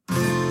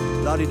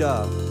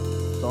La-di-da,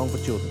 song for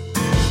children.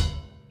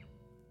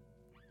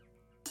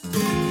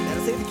 And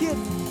I save the kid.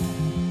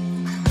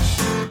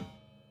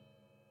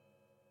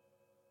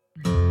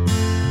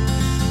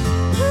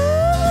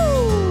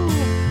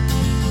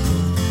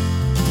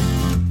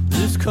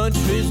 This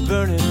country's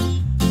burning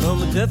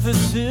from a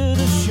deficit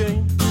of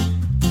shame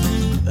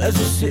as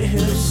we sit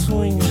here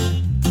swinging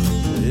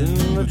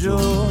in the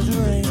Georgia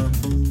rain.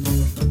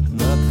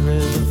 My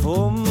prayers are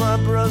for my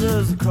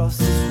brothers across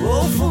this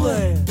woeful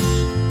land.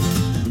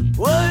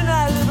 Worry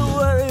not, little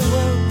worry,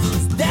 worry.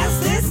 Dance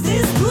this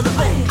to the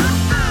band.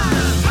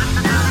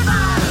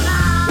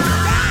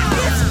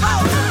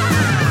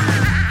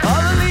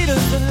 All the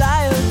leaders are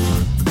liars.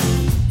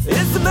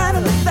 It's a matter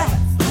of fact.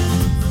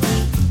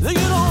 They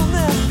get on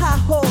their high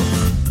horse,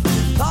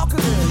 talking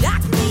and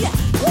yakking yak.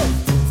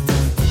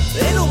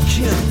 They don't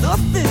care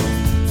nothing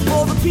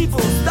for the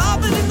people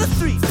starving in the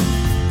street.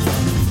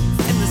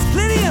 And there's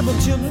plenty of them,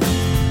 children.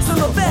 Some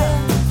are bad,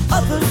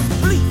 others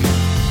bleak.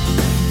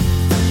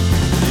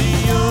 The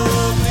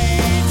ugly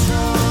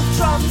truth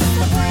trumps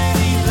the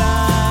pretty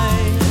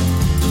lie.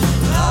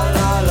 La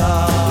la la,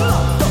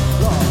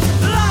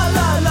 la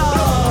la la.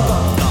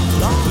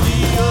 The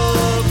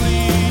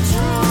ugly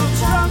truth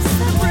trumps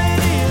the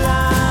pretty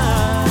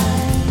lie.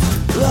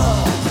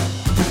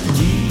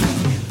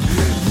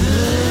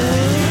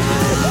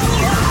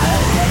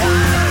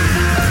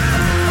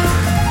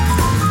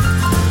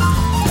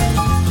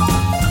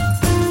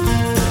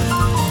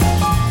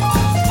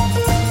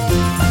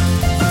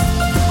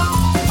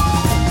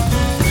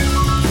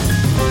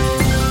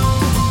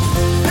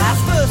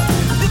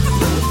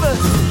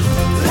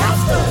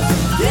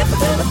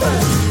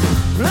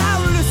 Now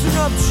listen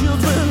up,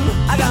 children,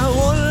 I got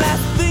one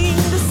last thing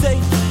to say.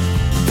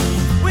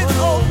 With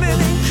old men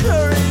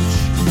encourage,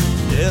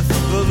 death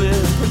will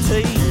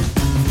pertain.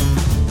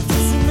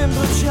 Just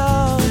remember,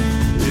 child,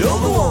 you're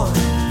the one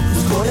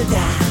who's gonna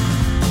die.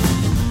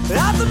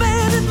 I'm the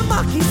man in the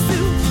monkey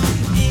suit,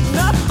 eating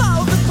up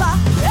all the pie.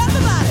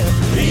 Everybody,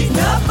 eating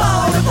up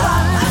all the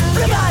pie.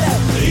 Everybody,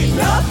 eating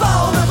up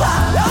all the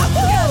pie. All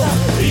together,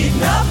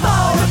 eating up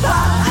all the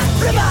pie.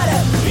 Everybody,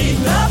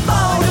 eating up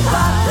all the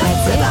pie.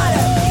 Everybody,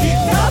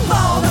 eating up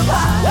all the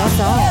pie. That's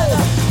all.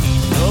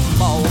 Eating up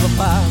all the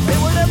pie. Hey,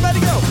 where'd everybody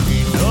go?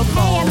 Eating up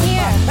all I'm the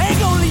here. pie. Ain't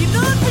gonna leave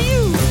none for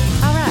you.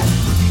 All right,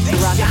 Hey,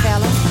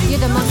 Rockefeller, you're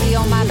the monkey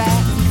on my back.